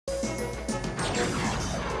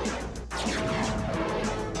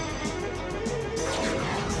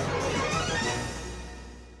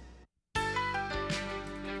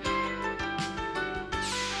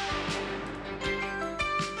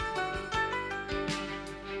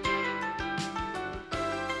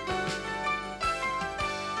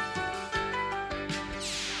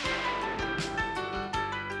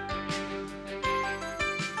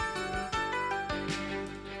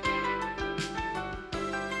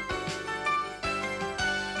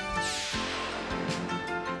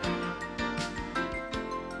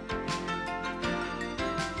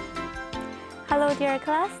Hello, dear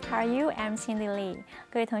class. How are you? I'm Cindy Lee.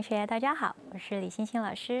 各位同学，大家好，我是李欣欣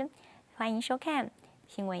老师，欢迎收看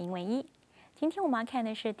新闻英文一。今天我们要看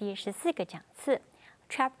的是第14个讲次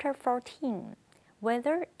 ，Chapter 14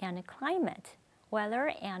 Weather and Climate.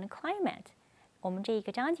 Weather and Climate. 我们这一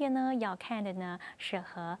个章节呢，要看的呢是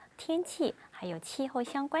和天气还有气候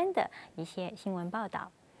相关的一些新闻报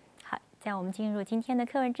道。好，在我们进入今天的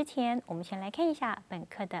课文之前，我们先来看一下本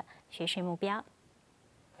课的学习目标。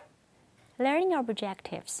Learning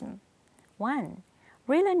objectives. 1.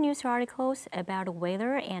 Read the news articles about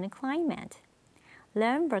weather and climate.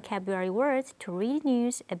 Learn vocabulary words to read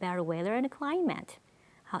news about weather and climate.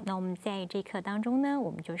 好，那我们在这课当中呢，我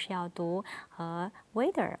们就是要读和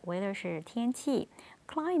weather 是天气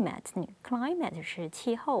 ，climate 是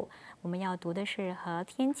气候。我们要读的是和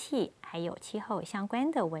天气还有气候相关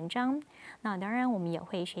的文章。那当然，我们也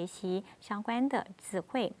会学习相关的词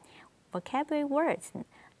汇 vocabulary words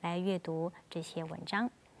来阅读这些文章。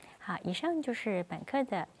好，以上就是本课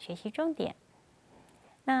的学习重点。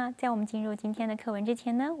那在我们进入今天的课文之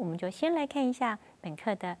前呢，我们就先来看一下本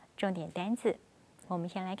课的重点单词。我们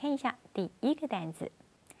先来看一下第一个单词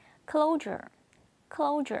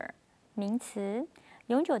 ，closure，名词，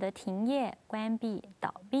永久的停业、关闭、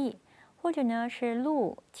倒闭，或者呢是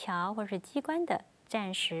路、桥或是机关的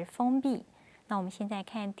暂时封闭。那我们现在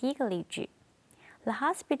看第一个例句 ：The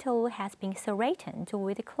hospital has been threatened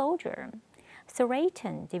with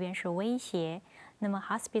closure。Threaten 这边是威胁，那么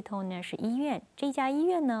hospital 呢是医院，这家医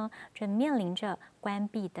院呢正面临着关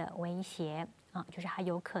闭的威胁。就是它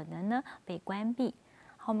有可能呢被关闭。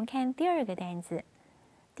好，我们看第二个单词，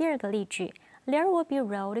第二个例句 ：There will be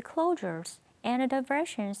road closures and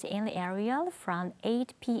diversions in the area from 8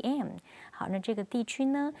 p.m. 好，那这个地区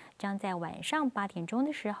呢将在晚上8点钟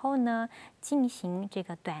的时候呢进行这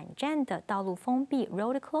个短暂的道路封闭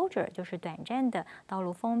 ，road closure 就是短暂的道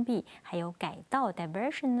路封闭，还有改道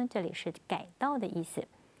diversion 呢这里是改道的意思。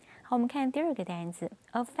好，我们看第二个单词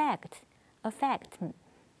affect。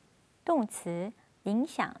动词影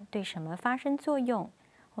响对什么发生作用？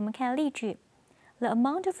我们看例句 ：The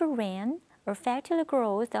amount of rain affected the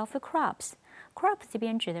growth of the crops. Crops 这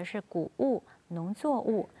边指的是谷物、农作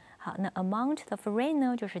物。好，那 amount of rain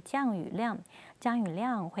呢，就是降雨量，降雨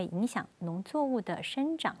量会影响农作物的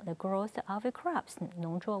生长 ，the growth of the crops，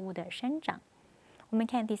 农作物的生长。我们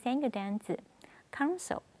看第三个单词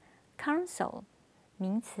 ，council，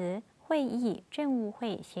名词，会议、政务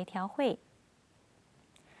会、协调会。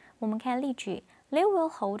我们看例句 ：They will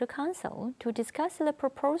hold a council to discuss the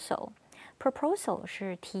proposal. Proposal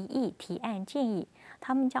是提议、提案、建议，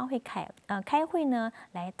他们将会开会呢，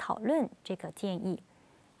来讨论这个建议。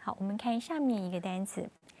好，我们看下面一个单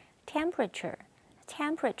词 ：temperature，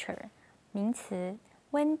 名词，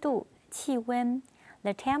温度、气温。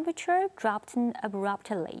The temperature dropped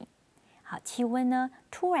abruptly. 好，气温呢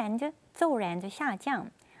突然的、骤然的下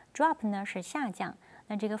降。Drop 呢是下降。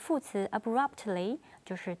那这个副词 abruptly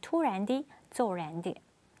就是突然的、骤然的。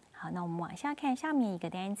好，那我们往下看下面一个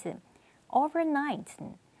单词 overnight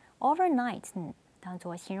当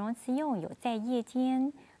做形容词用，有在夜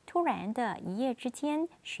间、突然的、一夜之间、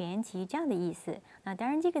旋即这样的意思。那当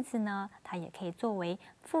然这个字呢，它也可以作为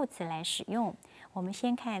副词来使用。我们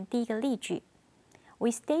先看第一个例句 ：We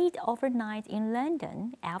stayed overnight in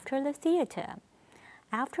London after the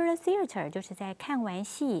theatre.After the theater 就是在看完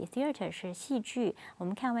戏 ，theater 是戏剧。我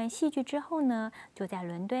们看完戏剧之后呢，就在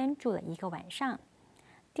伦敦住了1个晚上。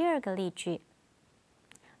第二个例句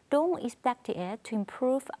 ，Don't expect it to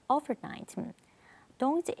improve overnight.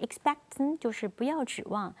 Don't expect 就是不要指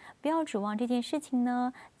望，不要指望这件事情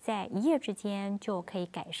呢，在一夜之间就可以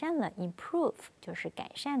改善了。Improve 就是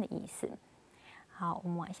改善的意思。好，我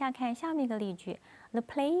们往下看下面一个例句 ：The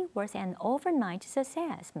play was an overnight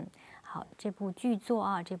success. 好，这部剧作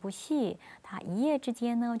啊，这部戏，它一夜之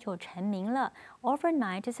间呢就成名了。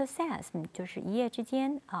Overnight success 就是一夜之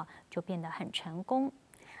间啊就变得很成功。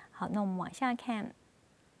好，那我们往下看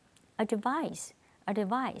advise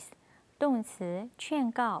动词，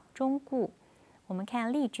劝告、忠告。我们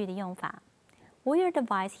看例句的用法 ：We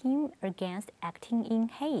advise him against acting in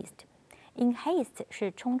haste. In haste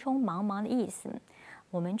是匆匆忙忙的意思。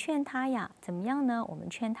我们劝他呀，怎么样呢？我们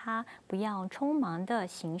劝他不要匆忙的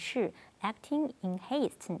行事 ，acting in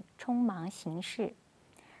haste， 匆忙行事。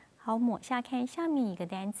好，我们往下看下面一个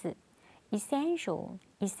单词 ，essential，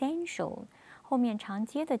 后面常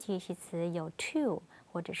接的介系词有 to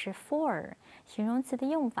或者是 for， 形容词的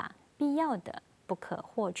用法，必要的、不可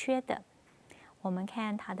或缺的。我们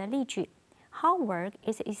看它的例句 ：Hard work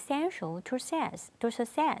is essential to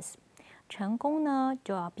success。成功呢，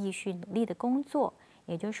就要必须努力的工作。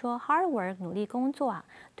也就是说 ，hard work 努力工作啊，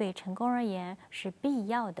对成功而言是必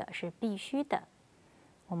要的，是必须的。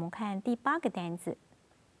我们看第8个单字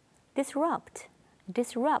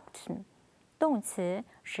disrupt，disrupt 动词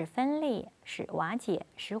使分裂、使瓦解、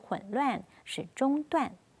使混乱、使中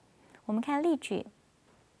断。我们看例句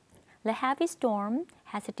 ：The heavy storm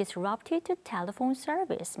has disrupted the telephone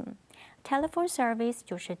service. Telephone service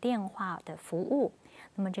就是电话的服务。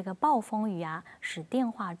那么这个暴风雨啊，使电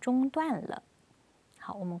话中断了。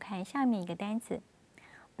好，我们看下面一个单词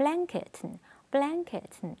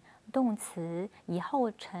blanket，blanket 动词以后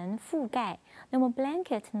成覆盖。那么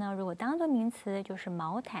blanket 呢，如果当作名词就是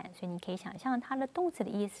毛毯，所以你可以想象它的动词的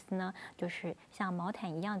意思呢，就是像毛毯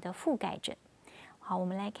一样的覆盖着。好，我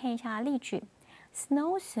们来看一下例句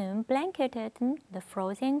 ：Snow soon blanketed the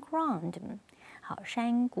frozen ground. 好，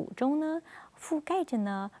山谷中呢覆盖着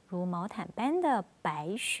呢如毛毯般的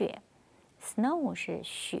白雪 ，snow 是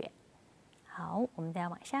雪。好，我们再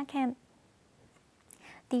往下看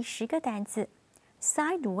第10个单词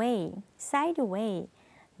sideway，sideway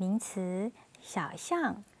名词，小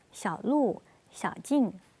巷、小路、小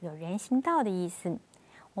径，有人行道的意思。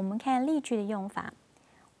我们看例句的用法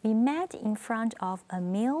 ：We met in front of a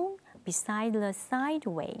mill beside the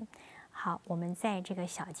sideway。好，我们在这个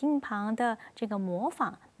小径旁的这个模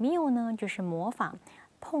仿 mill 呢，就是模仿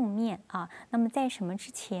碰面啊。那么在什么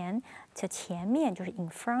之前？这前面就是 in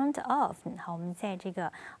front of。好，我们在这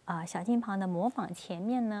个小径旁的模仿前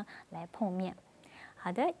面呢来碰面。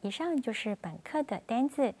好的，以上就是本课的单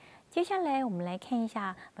字。接下来我们来看一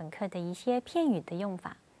下本课的一些片语的用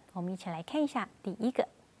法。我们一起来看一下第1个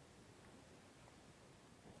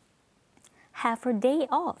 ，have a day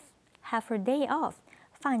off，have a day off。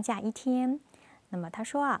放假1天，那么他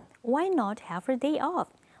说啊 ，Why not have a day off？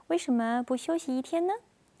 为什么不休息1天呢？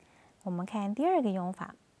我们看第2个用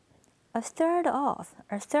法 ，a third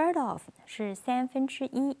of，a third of 是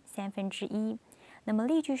1/3，1/3。那么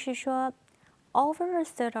例句是说 ，over a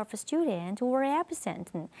third of students were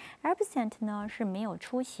absent。absent 呢是没有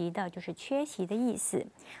出席的，就是缺席的意思。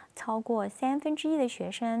超过1/3的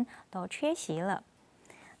学生都缺席了。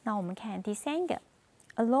那我们看第3个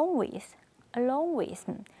 ，along with。along with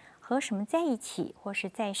和什么在一起，或是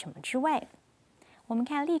在什么之外。我们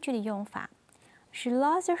看例句的用法 ：She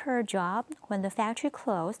lost her job when the factory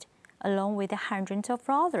closed, along with hundreds of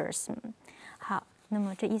others。好，那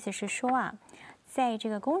么这意思是说啊，在这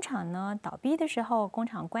个工厂呢倒闭的时候，工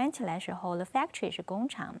厂关起来的时候 ，the factory 是工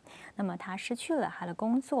厂，那么她失去了她的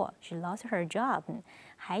工作 ，she lost her job。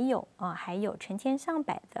还有成千上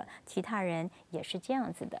百的其他人也是这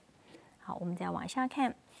样子的。好，我们再往下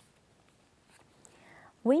看。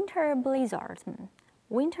Winter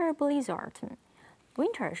blizzard，winter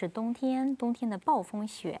blizzard，winter 是冬天，冬天的暴风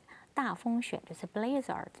雪、大风雪就是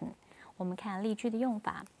blizzard。我们看例句的用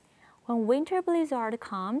法 ：When winter blizzard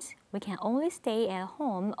comes, we can only stay at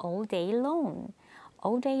home all day long.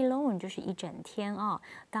 All day long 就是一整天啊。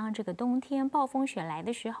当这个冬天暴风雪来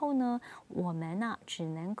的时候呢，我们呢只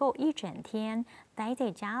能够一整天待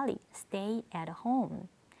在家里 ，stay at home。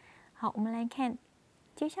好，我们来看。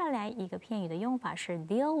接下来一个片语的用法是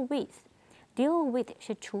deal with。deal with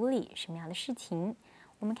是处理什么样的事情？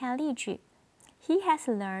我们看例句 ：He has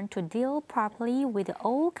learned to deal properly with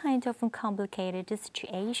all kinds of complicated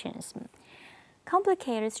situations.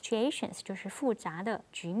 Complicated situations 就是复杂的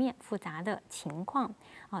局面、复杂的情况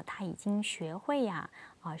啊。他已经学会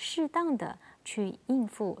适当的去应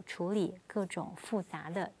付、处理各种复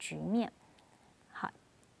杂的局面。好，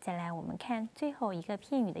再来我们看最后一个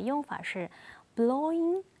片语的用法是。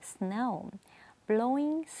Blowing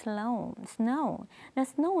snow，blowing snow，那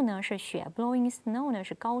snow 呢是雪 ，blowing snow 呢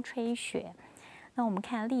是高吹雪。那我们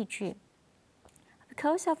看例句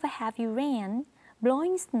 ：Because of a heavy rain,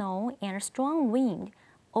 blowing snow and a strong wind,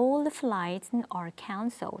 all the flights are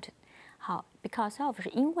cancelled。好 ，because of 是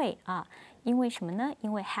因为因为什么呢？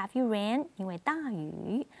因为 heavy rain， 因为大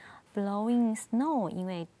雨 ；blowing snow， 因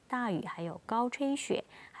为大雨，还有高吹雪，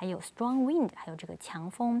还有 strong wind， 还有这个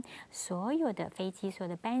强风，所有的飞机、所有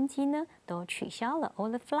的班机呢都取消了。All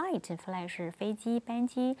the flight 是飞机、班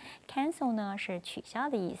机 ，cancel 呢是取消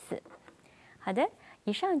的意思。好的，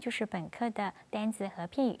以上就是本课的单词和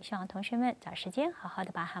片语，希望同学们找时间好好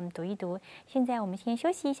的把它们读一读。现在我们先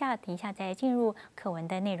休息一下，等一下再进入课文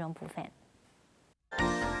的内容部分。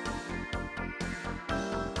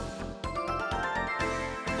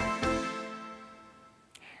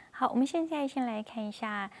好，我们现在先来看一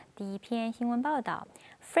下第一篇新闻报道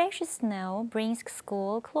Fresh snow brings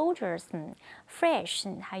school closures.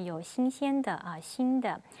 Fresh 还有新鲜的新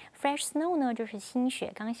的 fresh snow 呢，就是新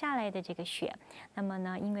雪刚下来的这个雪。那么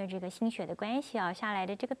呢，因为这个新雪的关系下来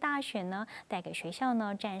的这个大雪呢，带给学校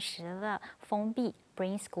呢暂时的封闭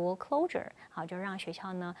 ，bring school closure， 好，就让学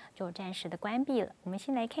校呢就暂时的关闭了。我们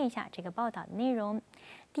先来看一下这个报道的内容。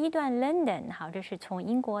第一段 London， 好，这是从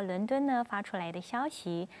英国伦敦呢发出来的消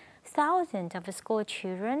息。Thousands of school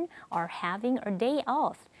children are having a day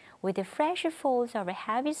off, with the fresh falls of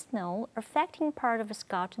heavy snow affecting part of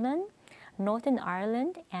Scotland, Northern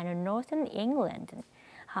Ireland, and Northern England.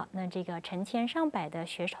 好，那这个成千上百的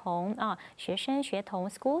学童学童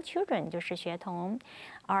school children 就是学童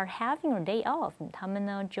are having a day off， 他们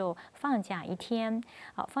呢就放假一天。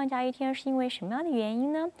好，放假一天是因为什么样的原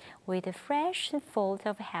因呢 ？With the fresh falls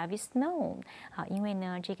of heavy snow， 好，因为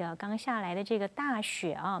呢这个刚下来的这个大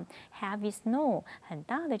雪heavy snow 很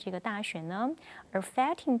大的这个大雪呢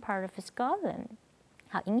affecting part of Scotland。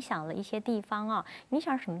好，影响了一些地方影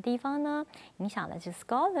响什么地方呢？影响了这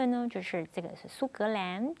Scotland 呢，就是这个是苏格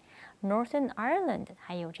兰 ，Northern Ireland，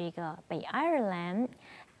 还有这个北爱尔兰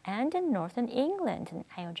 ，and Northern England，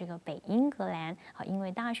 还有这个北英格兰。好，因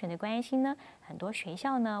为大雪的关系呢，很多学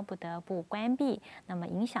校呢不得不关闭，那么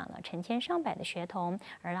影响了成千上百的学童，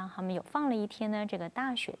而让他们有放了一天呢这个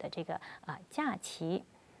大雪的这个假期。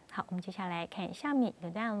好，我们接下来看下面一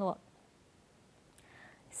个段落。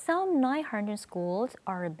Some 900 schools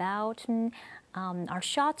are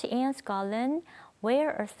shut in Scotland, where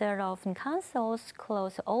a third of councils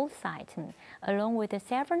close all sites, along with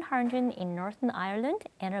 700 in Northern Ireland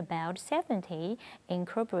and about 70 in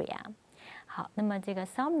Cumbria. 好，那么这个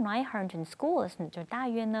some 900 schools 就大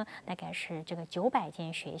约呢，大概是这个900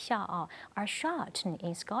间学校are shut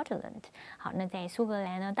in Scotland。好，那在苏格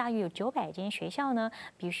兰呢，大约有900间学校呢，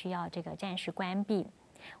必须要这个暂时关闭。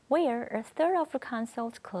Where a third of the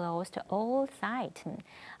councils closed all sites，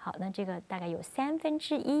 好，那这个大概有1/3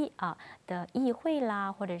的议会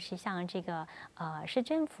啦，或者是像这个市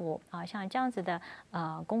政府像这样子的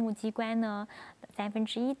公务机关呢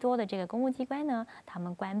，1/3多的这个公务机关呢，他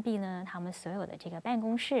们关闭呢他们所有的这个办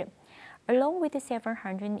公室。Along with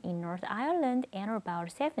 700 in North Ireland and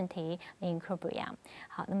about 70 in Cumbria。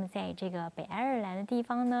好，那么在这个北爱尔兰的地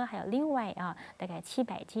方呢，还有另外大概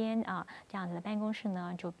700间这样子的办公室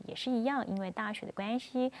呢，就也是一样，因为大雪的关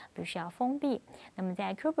系，必须要封闭。那么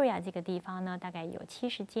在 Cumbria 这个地方呢，大概有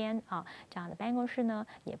70间这样的办公室呢，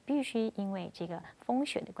也必须因为这个风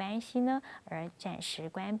雪的关系呢，而暂时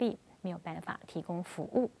关闭，没有办法提供服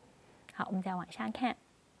务。好，我们再往下看。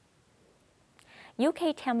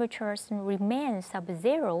UK temperatures remain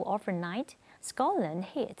sub-zero overnight. Scotland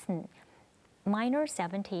hits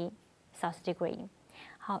 -70 South degree.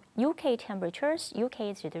 好 ，UK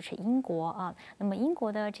temperatures，UK 指的是英国那么英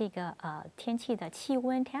国的这个天气的气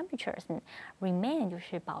温 temperatures remain 就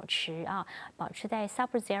是保持保持在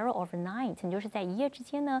sub-zero overnight， 就是在一夜之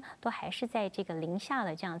间呢，都还是在这个零下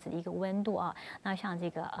的这样子的一个温度那像这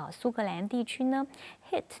个苏格兰地区呢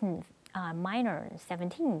 ，hit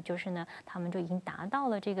 -17， 就是呢，他们就已经达到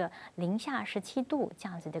了这个零下17度这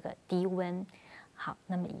样子这个低温。好，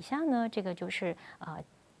那么以上呢，这个就是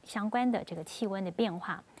相关的这个气温的变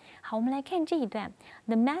化。好，我们来看这一段。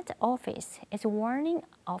The Met Office is warning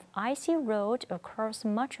of icy road across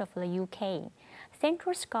much of the UK.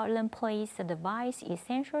 Central Scotland Police advise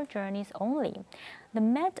essential journeys only. The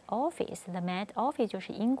Met Office 就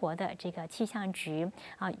是英国的这个气象局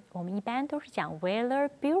我们一般都是讲 Weather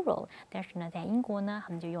Bureau， 但是呢，在英国呢，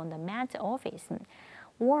他们就用的 Met Office。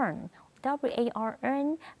warn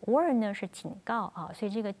呢是警告所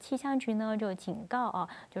以这个气象局呢就警告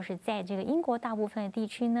就是在这个英国大部分的地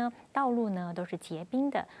区呢，道路呢都是结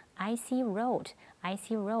冰的 icy road，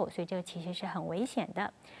 所以这个其实是很危险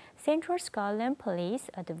的。Central Scotland Police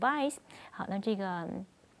advise， 好，那这个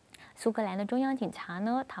苏格兰的中央警察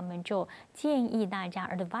呢，他们就建议大家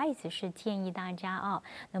 ，advise 是建议大家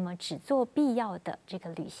那么只做必要的这个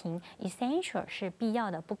旅行 ，essential 是必要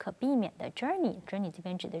的、不可避免的 journey 这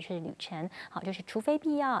边指的是旅程，好，就是除非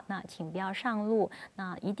必要，那请不要上路。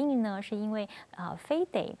那一定呢是因为非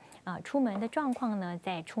得出门的状况呢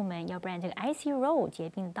再出门，要不然这个 icy road 结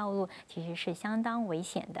冰的道路其实是相当危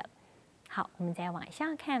险的。好，我们再往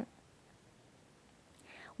下看。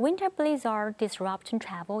Winter blizzard disrupt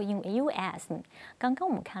travel in U.S. 刚刚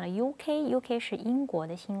我们看了 UK 是英国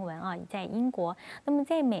的新闻在英国。那么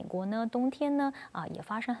在美国呢，冬天呢也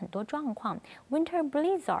发生很多状况。Winter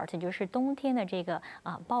blizzard 就是冬天的这个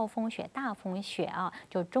暴风雪、大风雪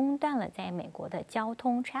就中断了在美国的交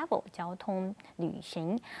通旅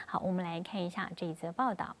行。好，我们来看一下这一则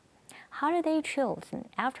报道。Holiday chills.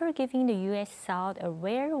 After giving the U.S. South a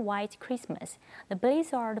rare white Christmas, the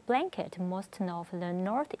blizzard blanket most of the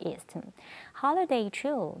Northeast. Holiday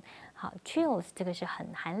chill. 好 ，chills 这个是很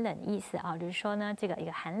寒冷的意思啊，就是说呢，这个一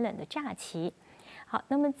个寒冷的假期。好，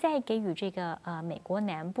那么再给予这个美国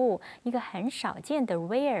南部一个很少见的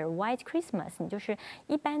rare white Christmas， 就是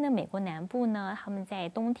一般的美国南部呢，他们在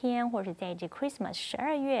冬天或者在这 Christmas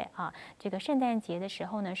 12月啊，这个圣诞节的时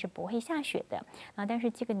候呢是不会下雪的啊，但是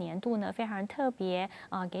这个年度呢非常特别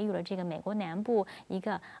啊，给予了这个美国南部一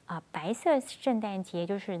个白色圣诞节，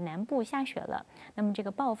就是南部下雪了。那么这个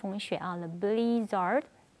暴风雪啊 ，the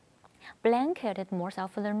blizzard。Blanketed most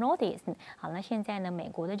of the Northeast。好，那现在呢，美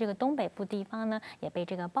国的这个东北部地方呢，也被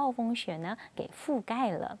这个暴风雪呢给覆盖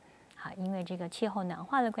了。好，因为这个气候暖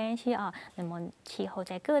化的关系啊，那么气候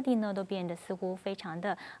在各地呢都变得似乎非常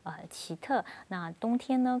的奇特。那冬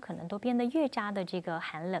天呢，可能都变得越加的这个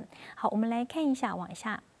寒冷。好，我们来看一下，往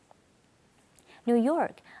下。New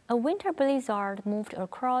York, a winter blizzard moved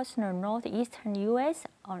across the northeastern U.S.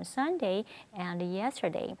 on Sunday and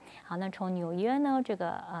yesterday. 好，那从纽约呢，这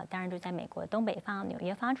个当然就在美国东北方，纽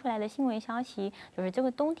约发出来的新闻消息，就是这个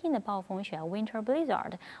冬天的暴风雪 （winter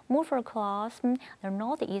blizzard） moved across the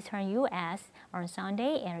northeastern U.S. on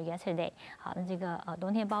Sunday and yesterday. 好，那这个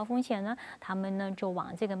冬天暴风雪呢，他们呢就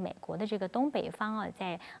往这个美国的这个东北方啊，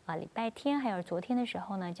在礼拜天还有昨天的时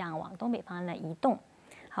候呢，这样往东北方呢移动。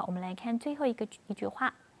好，我们来看最后一句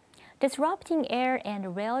话。Disrupting air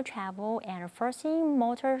and rail travel and forcing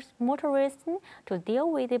motorists to deal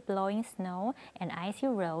with the blowing snow and icy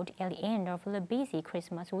road at the end of the busy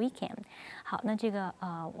Christmas weekend. 好，那这个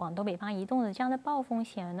往东北方移动的这样的暴风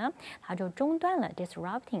雪呢，它就中断了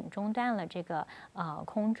disrupting， 中断了这个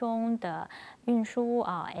空中的运输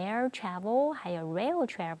啊 air travel， 还有 rail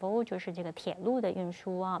travel， 就是这个铁路的运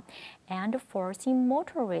输啊 ，and forcing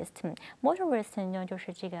motorists 呢就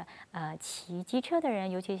是这个骑机车的人，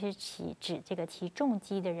尤其是指这个骑重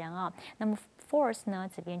机的人啊，那么 force 呢，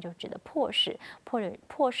这边就指的迫使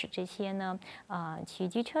这些呢，骑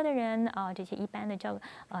机车的人啊，这些一般的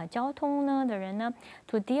交通呢的人呢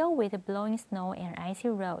 ，to deal with blowing snow and icy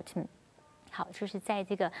roads。好，就是在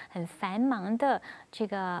这个很繁忙的这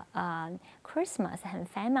个Christmas， 很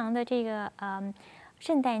繁忙的这个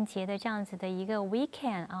圣诞节的这样子的一个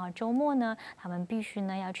weekend 啊，周末呢，他们必须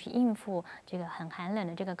呢要去应付这个很寒冷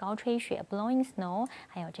的这个高吹雪 blowing snow，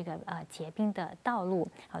 还有这个结冰的道路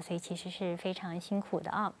啊，所以其实是非常辛苦的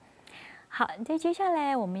啊。好，在接下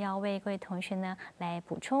来我们要为各位同学呢来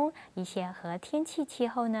补充一些和天气气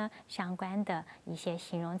候呢相关的一些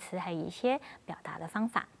形容词，还有一些表达的方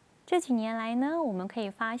法。这几年来呢，我们可以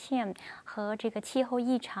发现和这个气候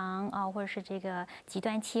异常啊，或者是这个极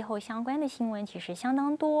端气候相关的新闻其实相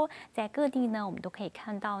当多，在各地呢，我们都可以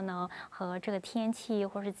看到呢和这个天气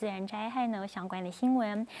或是自然灾害呢相关的新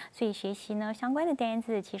闻。所以学习呢相关的单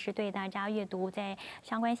词，其实对大家阅读在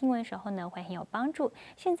相关新闻的时候呢会很有帮助。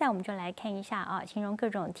现在我们就来看一下啊，形容各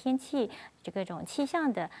种天气、各种气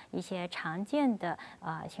象的一些常见的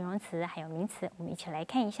形容词还有名词，我们一起来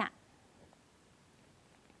看一下。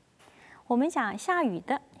我们讲下雨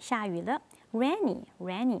的，下雨了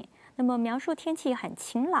 ，rainy。那么描述天气很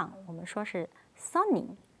晴朗，我们说是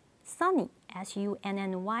sunny。sunny。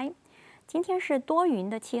今天是多云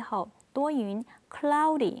的气候，多云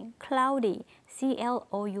cloudy。cloudy。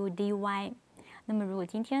那么如果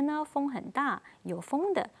今天呢风很大，有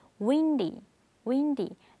风的 windy。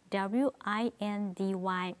windy。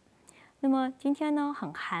那么今天呢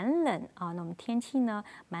很寒冷啊，那么天气呢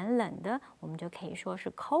蛮冷的，我们就可以说是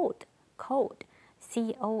cold。cold。cold。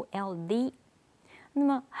那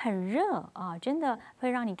么很热啊，真的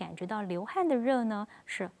会让你感觉到流汗的热呢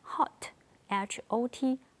是 hot。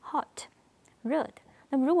hot。热的。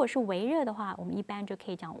那么如果是微热的话，我们一般就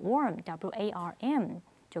可以讲 warm。warm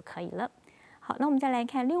就可以了。好，那我们再来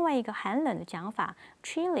看另外一个寒冷的讲法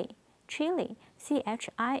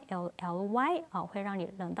chilly。chilly。chilly 啊，会让你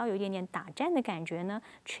冷到有一点点打战的感觉呢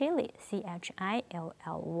chilly。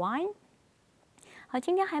chilly。好，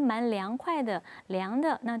今天还蛮凉快的，凉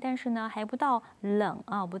的。那但是呢，还不到冷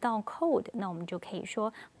啊，不到 cold， 那我们就可以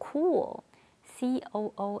说 cool。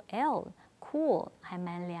cool。还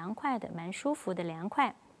蛮凉快的，蛮舒服的凉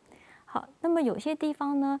快。好，那么有些地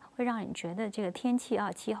方呢，会让你觉得这个天气啊，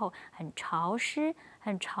气候很潮湿，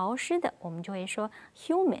很潮湿的，我们就会说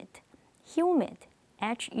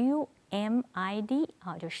humid。humid。humid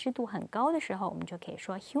啊，就湿度很高的时候，我们就可以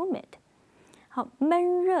说 humid。好，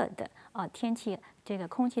闷热的啊，天气这个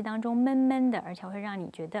空气当中闷闷的，而且会让你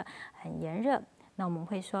觉得很炎热，那我们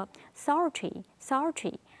会说 sultry。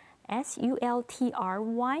sultry。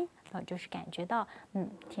sultry。就是感觉到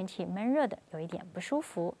天气闷热的，有一点不舒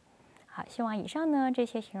服。好，希望以上呢这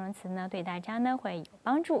些形容词呢对大家呢会有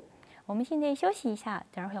帮助。我们现在休息一下，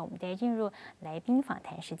等会我们再进入来宾访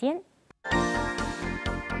谈时间。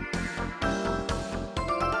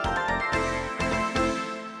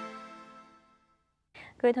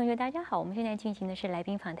各位同学，大家好！我们现在进行的是来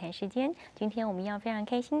宾访谈时间。今天我们一样非常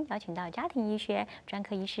开心，邀请到家庭医学专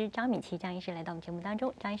科医师张敏琪张医师来到我们节目当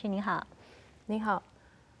中。张医师您好。您好，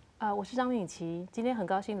我是张敏琪，今天很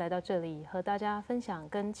高兴来到这里，和大家分享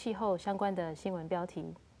跟气候相关的新闻标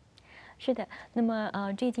题。是的，那么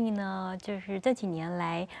最近呢，就是这几年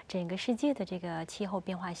来，整个世界的这个气候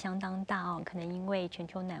变化相当大哦，可能因为全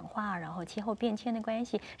球暖化，然后气候变迁的关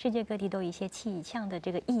系，世界各地都有一些气象的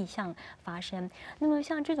这个异象发生。那么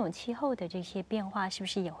像这种气候的这些变化，是不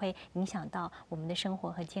是也会影响到我们的生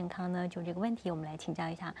活和健康呢？就这个问题，我们来请教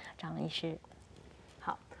一下张医师。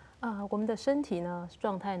好，我们的身体呢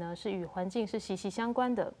状态呢是与环境是息息相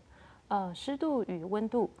关的，湿度与温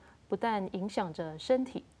度不但影响着身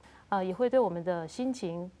体。也会对我们的心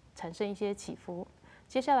情产生一些起伏。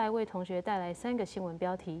接下来为同学带来3个新闻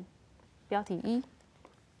标题。标题1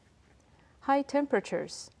 ：High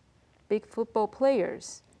temperatures, big football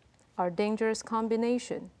players are dangerous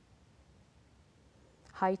combination.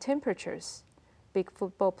 High temperatures, big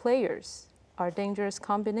football players are dangerous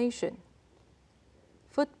combination.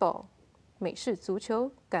 Football 美式足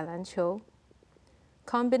球、橄榄球。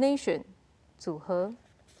Combination 组合、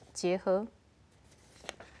结合。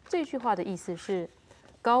这句话的意思是，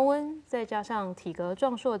高温再加上体格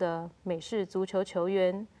壮硕的美式足球球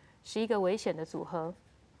员是一个危险的组合。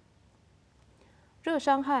热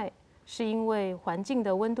伤害是因为环境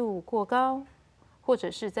的温度过高，或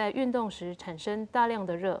者是在运动时产生大量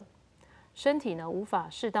的热，身体呢无法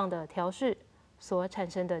适当的调试所产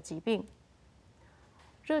生的疾病。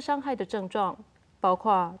热伤害的症状包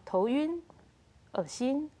括头晕、恶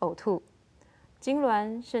心、呕吐、痉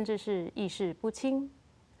挛，甚至是意识不清。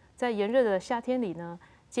在炎热的夏天里呢，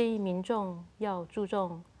建议民众要注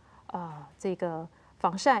重这个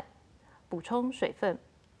防晒，补充水分。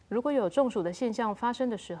如果有中暑的现象发生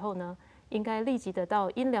的时候呢，应该立即的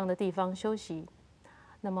到阴凉的地方休息。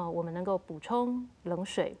那么我们能够补充冷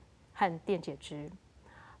水和电解质。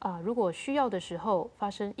如果需要的时候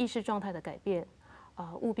发生意识状态的改变，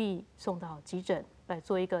务必送到急诊来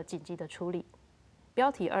做一个紧急的处理。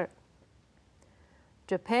标题2。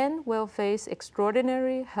Japan will face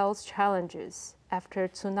extraordinary health challenges after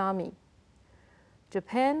tsunami.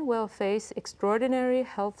 Japan will face extraordinary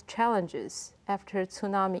health challenges after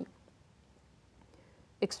tsunami.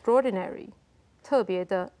 Extraordinary 特别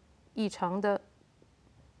的、异常的。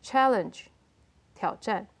Challenge 挑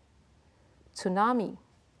战。Tsunami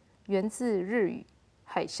源自日语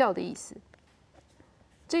海啸的意思。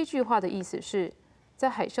这句话的意思是，在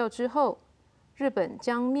海啸之后，日本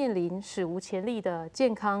将面临史无前例的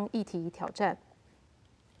健康议题挑战。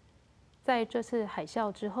在这次海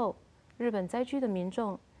啸之后，日本灾区的民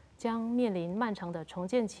众将面临漫长的重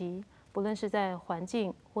建期，不论是在环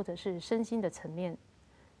境或者是身心的层面。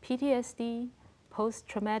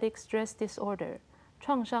PTSD（Post-Traumatic Stress Disorder）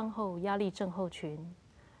 创伤后压力症候群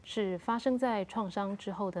是发生在创伤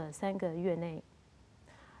之后的3个月内。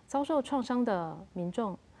遭受创伤的民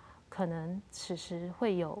众可能此时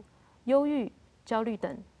会有忧郁、焦虑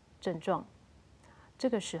等症状。这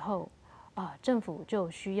个时候政府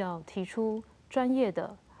就需要提出专业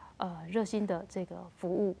的热心的这个服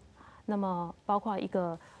务，那么包括一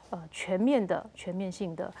个全面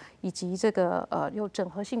性的，以及这个有整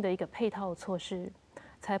合性的一个配套措施，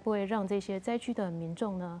才不会让这些灾区的民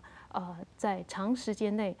众呢在长时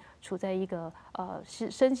间内处在一个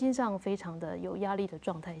身心上非常的有压力的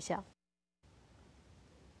状态下。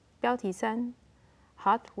标题3。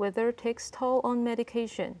Hot weather takes toll on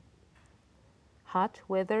medication. Hot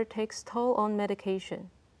weather takes toll on medication.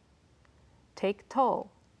 Take toll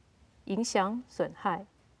影响、损害。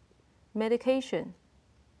Medication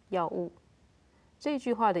药物。这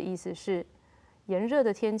句话的意思是，炎热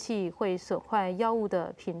的天气会损坏药物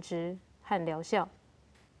的品质和疗效。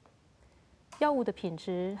药物的品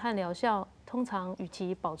质和疗效通常与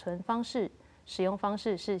其保存方式、使用方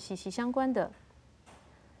式是息息相关的。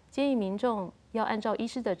建议民众要按照医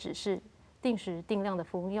师的指示，定时定量的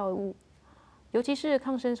服用药物，尤其是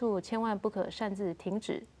抗生素，千万不可擅自停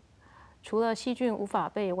止。除了细菌无法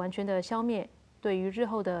被完全的消灭，对于日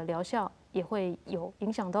后的疗效也会有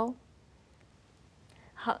影响的哦。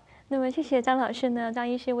好，那么谢谢张老师呢，张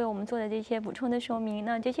医师为我们做的这些补充的说明。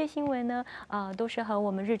那这些新闻呢，都是和我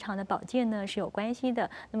们日常的保健呢是有关系的。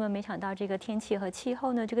那么没想到这个天气和气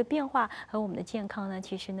候呢，这个变化和我们的健康呢，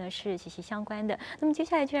其实呢是息息相关的。那么接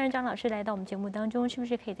下来就让张老师来到我们节目当中，是不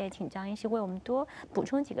是可以再请张医师为我们多补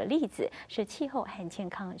充几个例子，是气候和健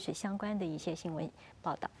康是相关的一些新闻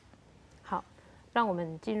报道？好，让我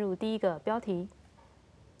们进入第一个标题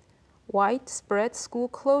：Widespread school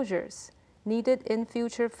closures needed in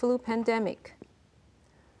future flu pandemic.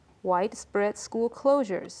 Widespread school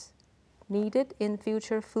closures needed in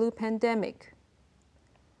future flu pandemic.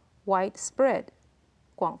 Widespread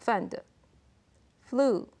广泛的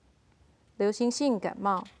 ，flu 流行性感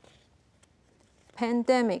冒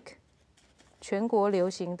 ，pandemic 全国流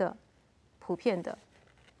行的、普遍的。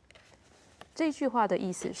这句话的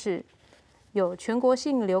意思是，有全国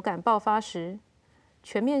性流感爆发时，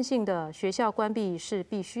全面性的学校关闭是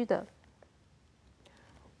必须的。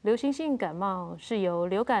流行性感冒是由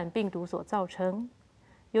流感病毒所造成，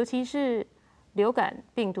尤其是流感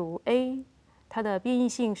病毒 A， 它的变异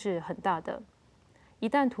性是很大的。一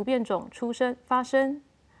旦突变种发生，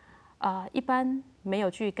一般没有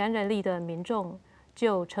具感染力的民众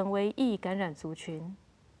就成为易感染族群。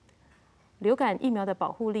流感疫苗的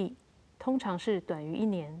保护力通常是短于1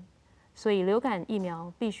年，所以流感疫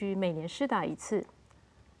苗必须每年施打1次。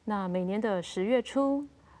那每年的10月初，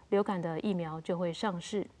流感的疫苗就会上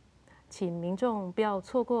市，请民众不要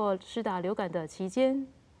错过施打流感的期间，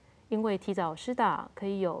因为提早施打可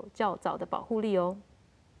以有较早的保护力哦。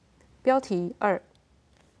标题2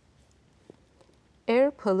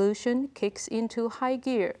 ：Air pollution kicks into high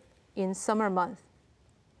gear in summer month.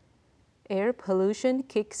 Air pollution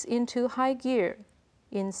kicks into high gear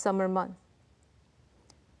in summer month.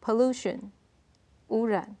 Pollution 污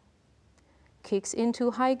染 kicks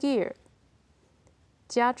into high gear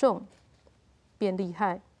加重变厉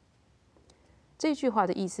害。这句话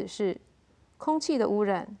的意思是，空气的污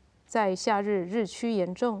染在夏日日趋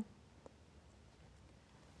严重。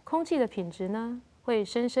空气的品质呢，会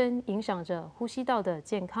深深影响着呼吸道的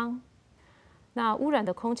健康。那污染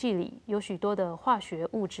的空气里有许多的化学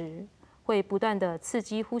物质，会不断的刺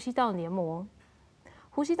激呼吸道黏膜。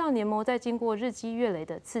呼吸道黏膜在经过日积月累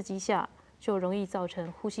的刺激下，就容易造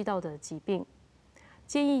成呼吸道的疾病。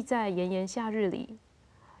建议在炎炎夏日里，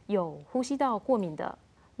有呼吸道过敏的，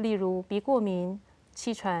例如鼻过敏、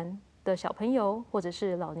气喘的小朋友或者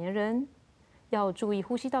是老年人，要注意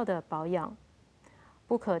呼吸道的保养，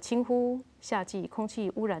不可轻忽夏季空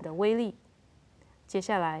气污染的威力。接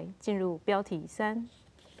下来进入标题3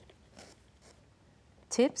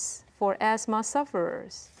 ：Tips for asthma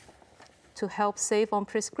sufferers to help save on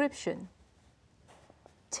prescription.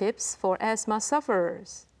 Tips for asthma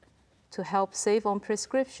sufferers to help save on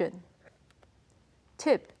prescription.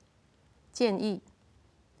 Tip 建议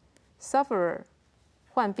sufferer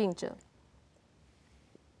患病者。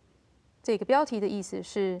这个标题的意思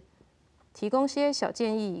是提供些小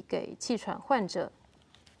建议给气喘患者，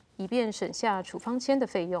以便省下处方签的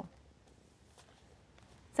费用。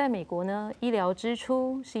在美国呢，医疗支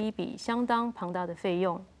出是一笔相当庞大的费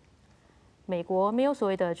用。美国没有所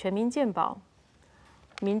谓的全民健保，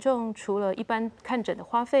民众除了一般看诊的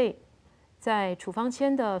花费，在处方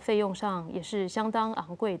签的费用上也是相当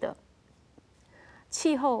昂贵的。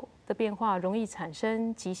气候的变化容易产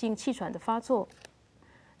生急性气喘的发作，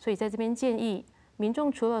所以在这边建议民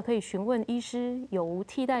众除了可以询问医师有无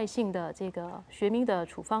替代性的这个学名的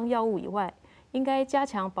处方药物以外，应该加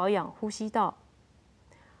强保养呼吸道，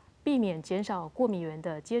避免减少过敏源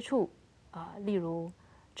的接触，例如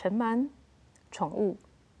尘螨、宠物，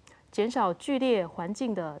减少剧烈环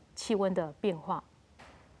境的气温的变化。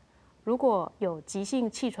如果有急性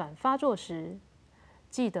气喘发作时，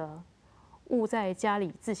记得勿在家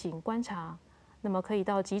里自行观察，那么可以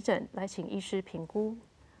到急诊来请医师评估。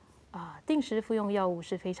定时服用药物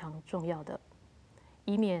是非常重要的，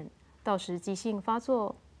以免到时急性发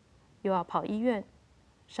作又要跑医院，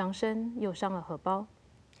伤身又伤了荷包。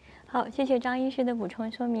好，谢谢张医师的补充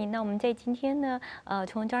说明。那我们在今天呢，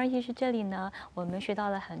从张医师这里呢，我们学到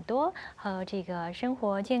了很多和这个生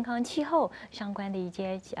活、健康、气候相关的一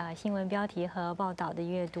些新闻标题和报道的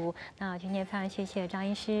阅读。那今天非常谢谢张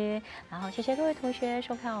医师，然后谢谢各位同学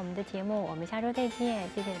收看我们的节目，我们下周再见，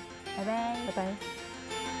谢谢，拜拜，拜拜。